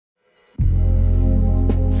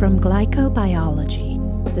From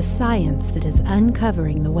glycobiology, the science that is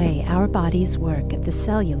uncovering the way our bodies work at the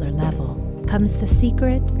cellular level, comes the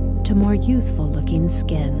secret to more youthful-looking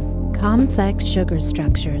skin. Complex sugar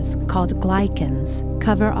structures called glycans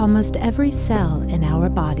cover almost every cell in our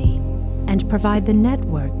body and provide the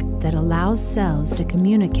network that allows cells to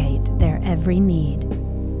communicate their every need.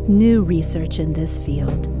 New research in this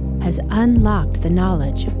field has unlocked the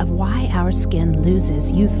knowledge of why our skin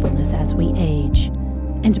loses youthfulness as we age,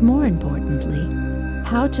 and more importantly,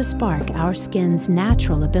 how to spark our skin's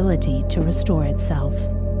natural ability to restore itself.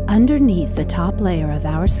 Underneath the top layer of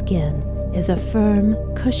our skin is a firm,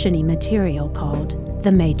 cushiony material called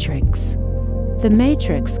the matrix. The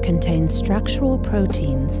matrix contains structural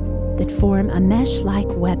proteins that form a mesh-like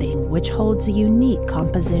webbing which holds a unique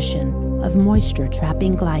composition of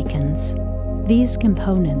moisture-trapping glycans. These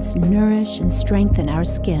components nourish and strengthen our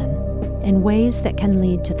skin in ways that can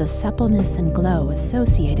lead to the suppleness and glow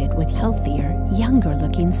associated with healthier,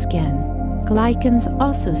 younger-looking skin. Glycans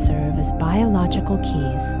also serve as biological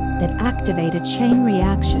keys that activate a chain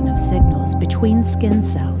reaction of signals between skin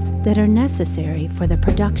cells that are necessary for the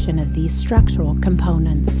production of these structural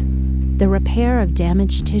components, the repair of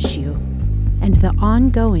damaged tissue, and the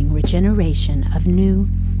ongoing regeneration of new,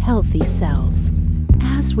 healthy cells.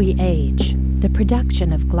 As we age, the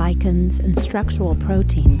production of glycans and structural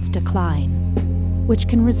proteins decline, which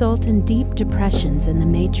can result in deep depressions in the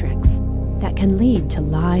matrix that can lead to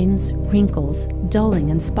lines, wrinkles,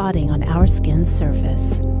 dulling, and spotting on our skin's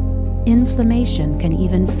surface. Inflammation can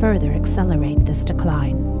even further accelerate this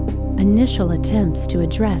decline. Initial attempts to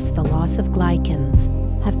address the loss of glycans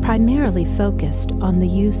have primarily focused on the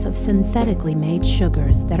use of synthetically made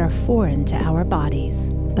sugars that are foreign to our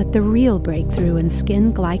bodies. But the real breakthrough in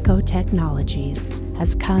skin glycotechnologies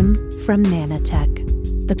has come from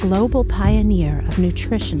Mannatech, the global pioneer of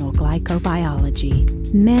nutritional glycobiology.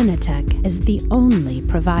 Mannatech is the only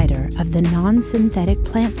provider of the non-synthetic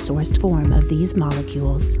plant-sourced form of these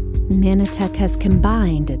molecules. Mannatech has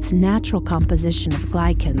combined its natural composition of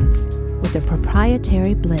glycans with a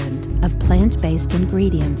proprietary blend of plant-based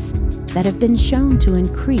ingredients that have been shown to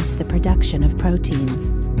increase the production of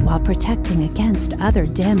proteins while protecting against other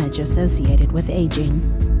damage associated with aging.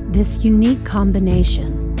 This unique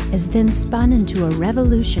combination is then spun into a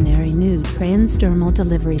revolutionary new transdermal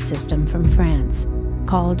delivery system from France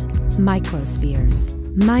called microspheres.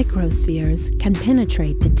 Microspheres can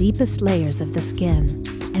penetrate the deepest layers of the skin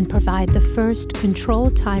and provide the first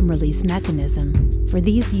controlled time-release mechanism for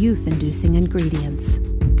these youth-inducing ingredients.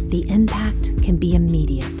 The impact can be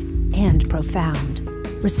immediate and profound,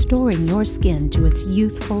 restoring your skin to its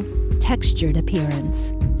youthful, textured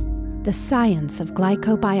appearance. The science of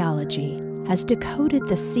glycobiology has decoded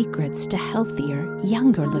the secrets to healthier,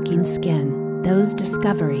 younger-looking skin. Those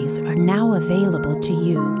discoveries are now available to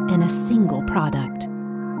you in a single product.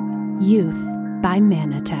 Youth by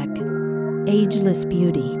Mannatech. Ageless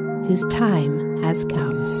beauty whose time has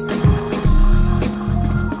come.